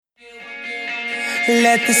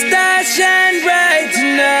Let the stars shine bright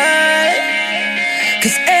tonight.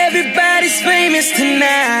 'Cause everybody's famous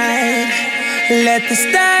tonight. Let the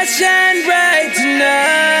stars shine bright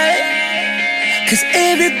tonight. 'Cause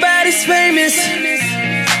everybody's famous.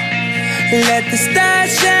 Let the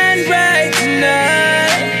stars shine bright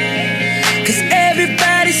tonight. 'Cause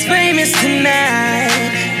everybody's famous tonight.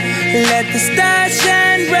 Let the stars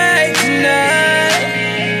shine bright tonight.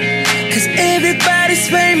 'Cause everybody's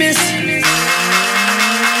famous.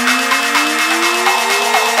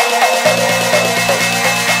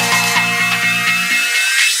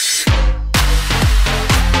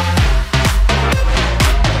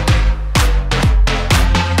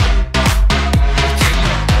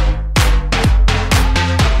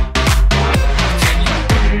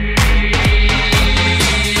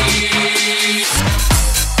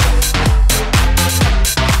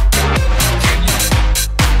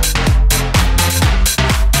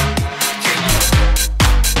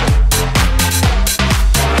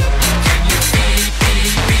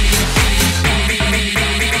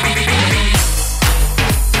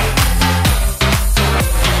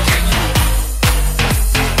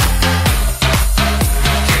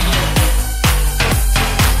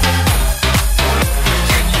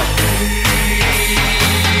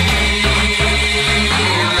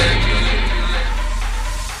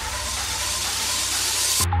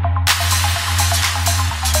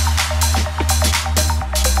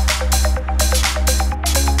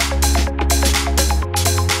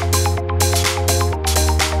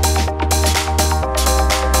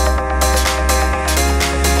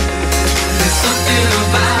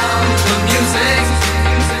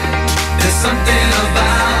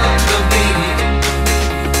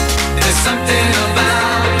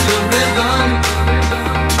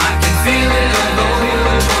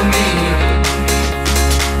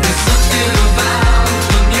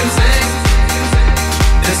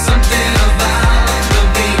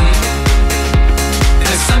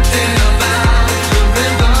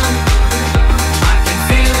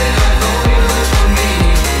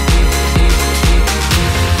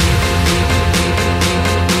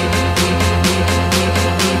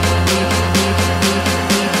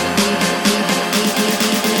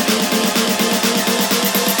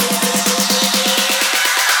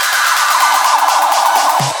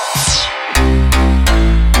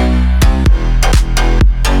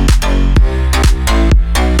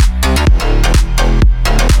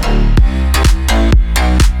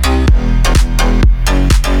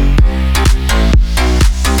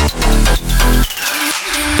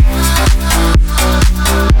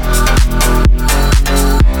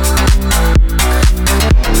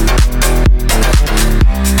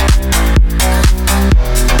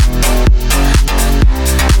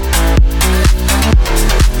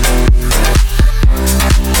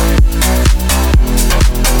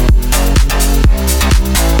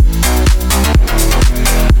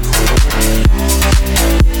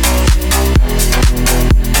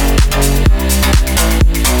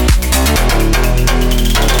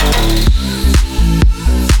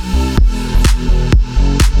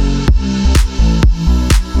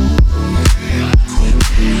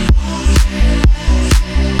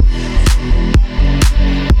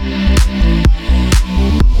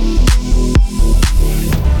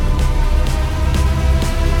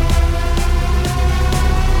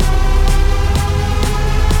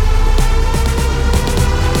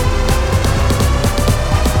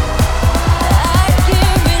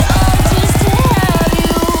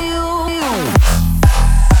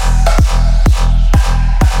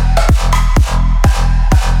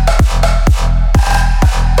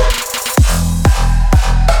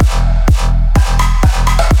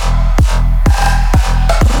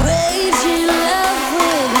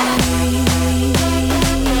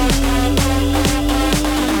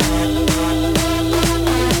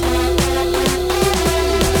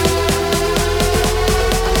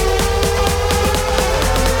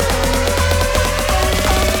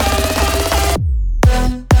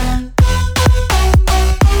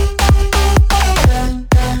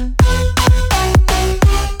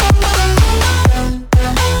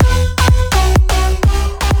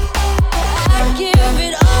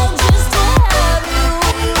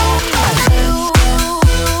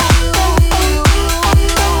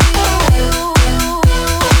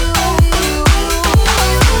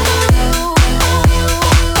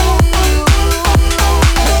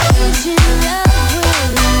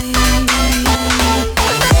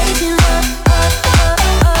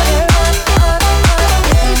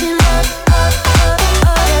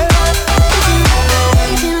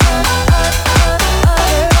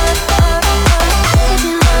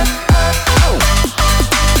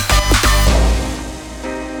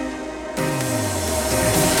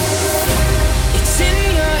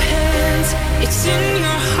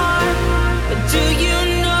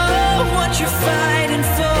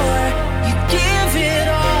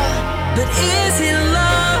 but is it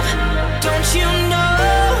love? Don't you know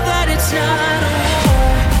that it's not a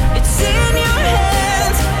war? It's in your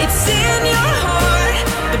hands, it's in your heart,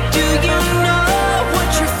 but do you know what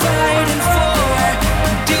you're fighting for?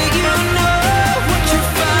 Do you know what you're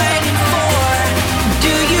fighting for?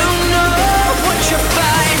 Do you know what you're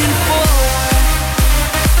fighting for?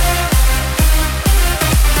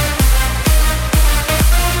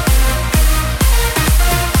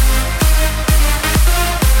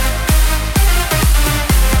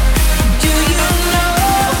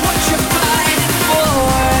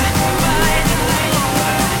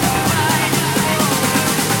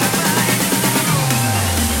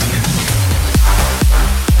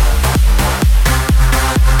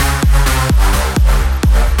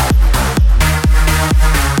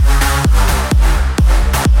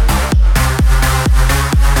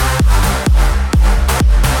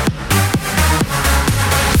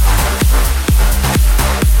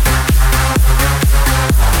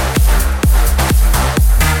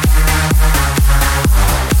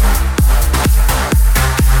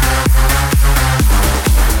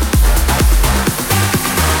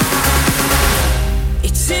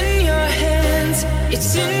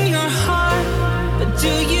 It's in your heart, but do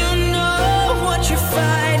you know what you're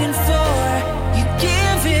fighting for? You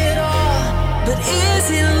give it all, but is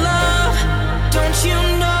it love? Don't you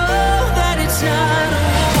know that it's not a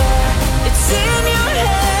war? It's in your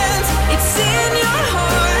hands, it's in your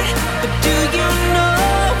heart, but do you know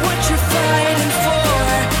what you're fighting for?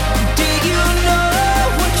 Do you know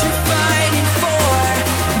what you're fighting for?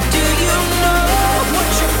 Do you know what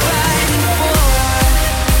you're fighting for?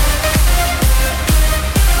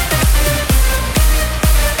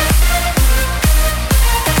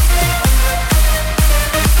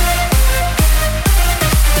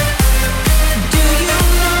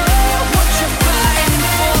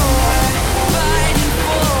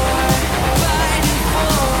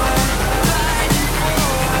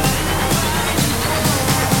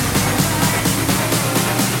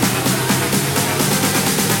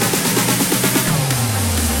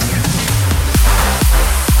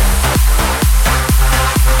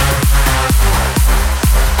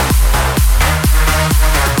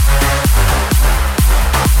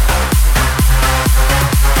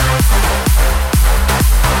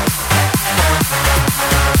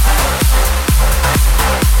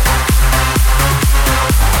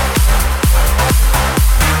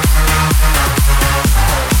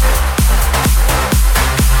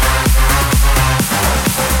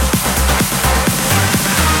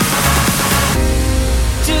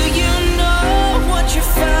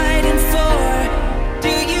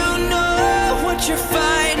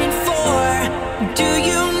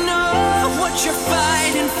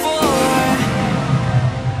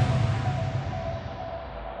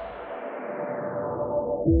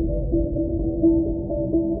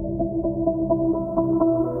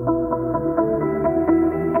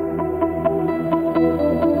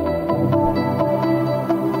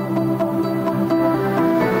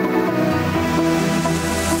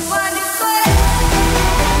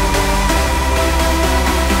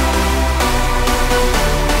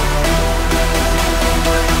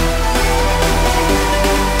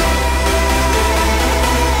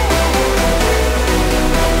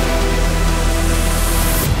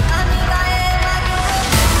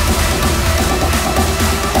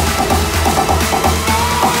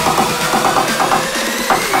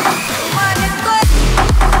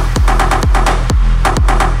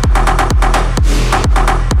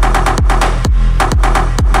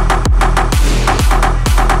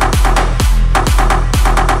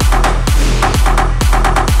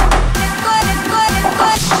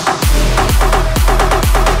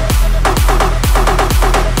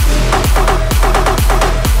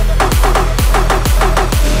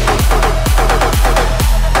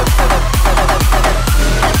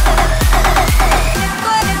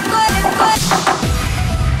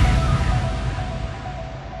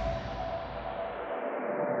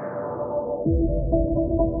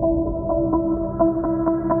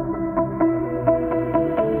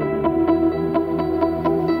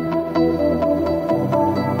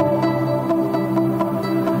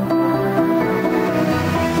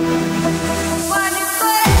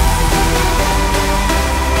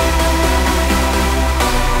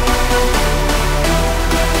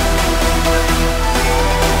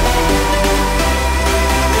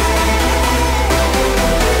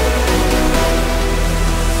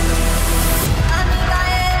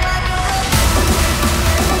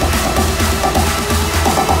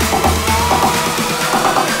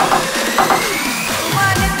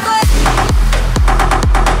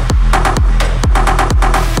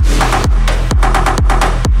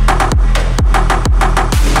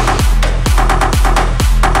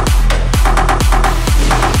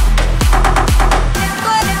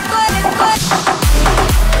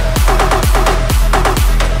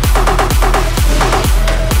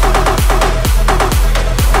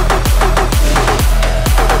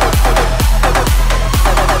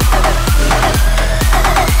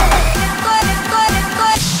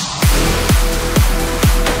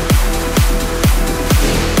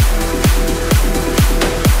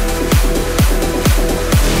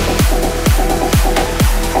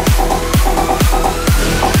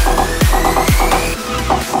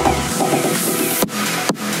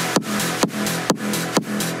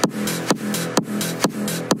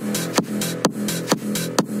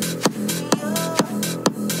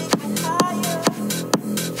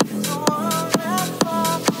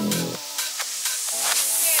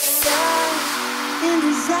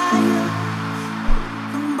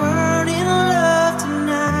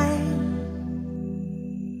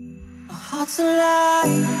 It's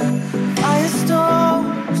alive,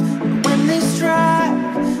 firestorms, and when they strike,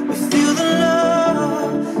 we feel the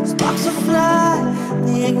love. Sparks will fly,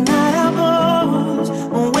 they ignite our bones.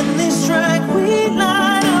 And when they strike, we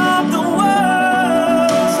light up the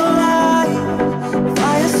world. It's alive,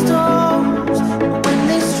 firestorms, and when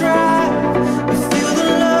they strike, we feel the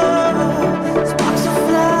love. Sparks will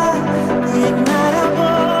fly, they ignite our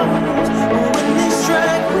bones. And when they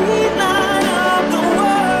strike, we light up the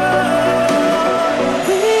world.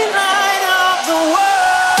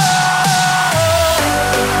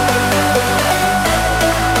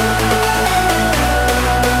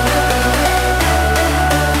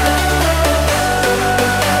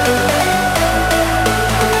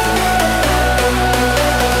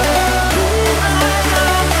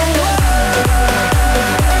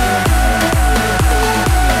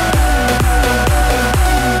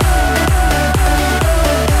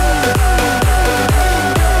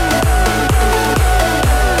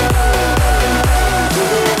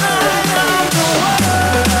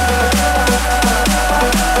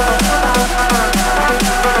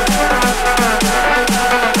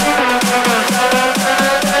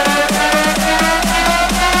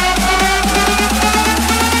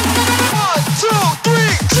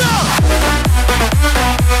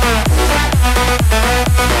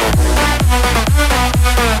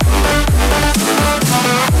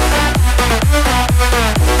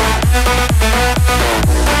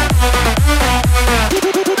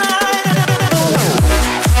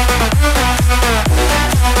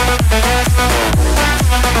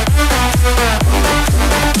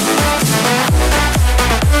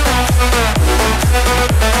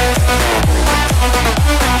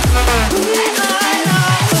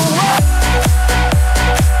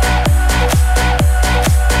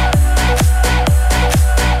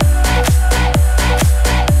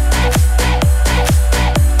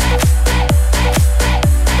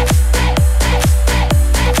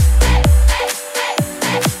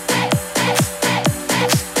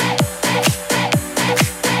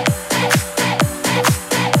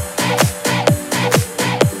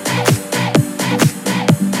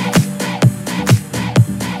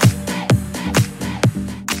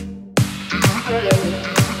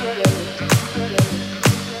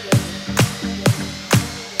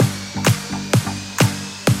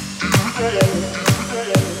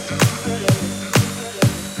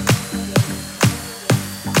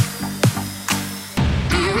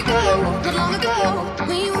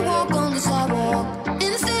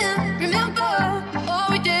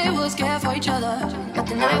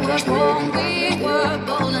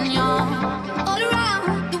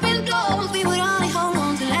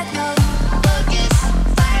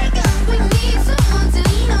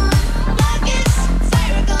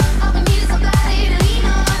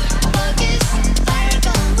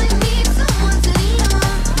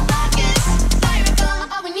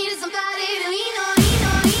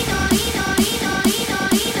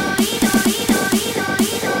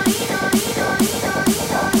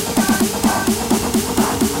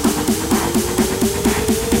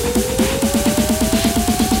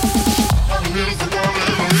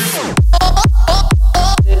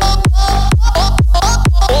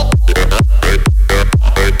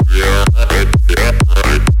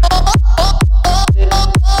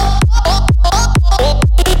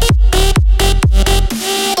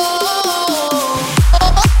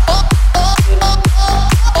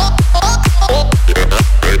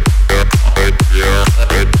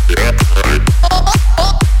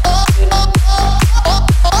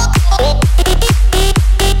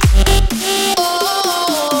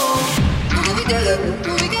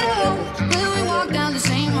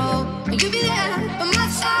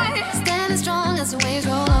 Standing strong as the waves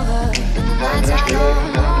roll over, and the nights are long.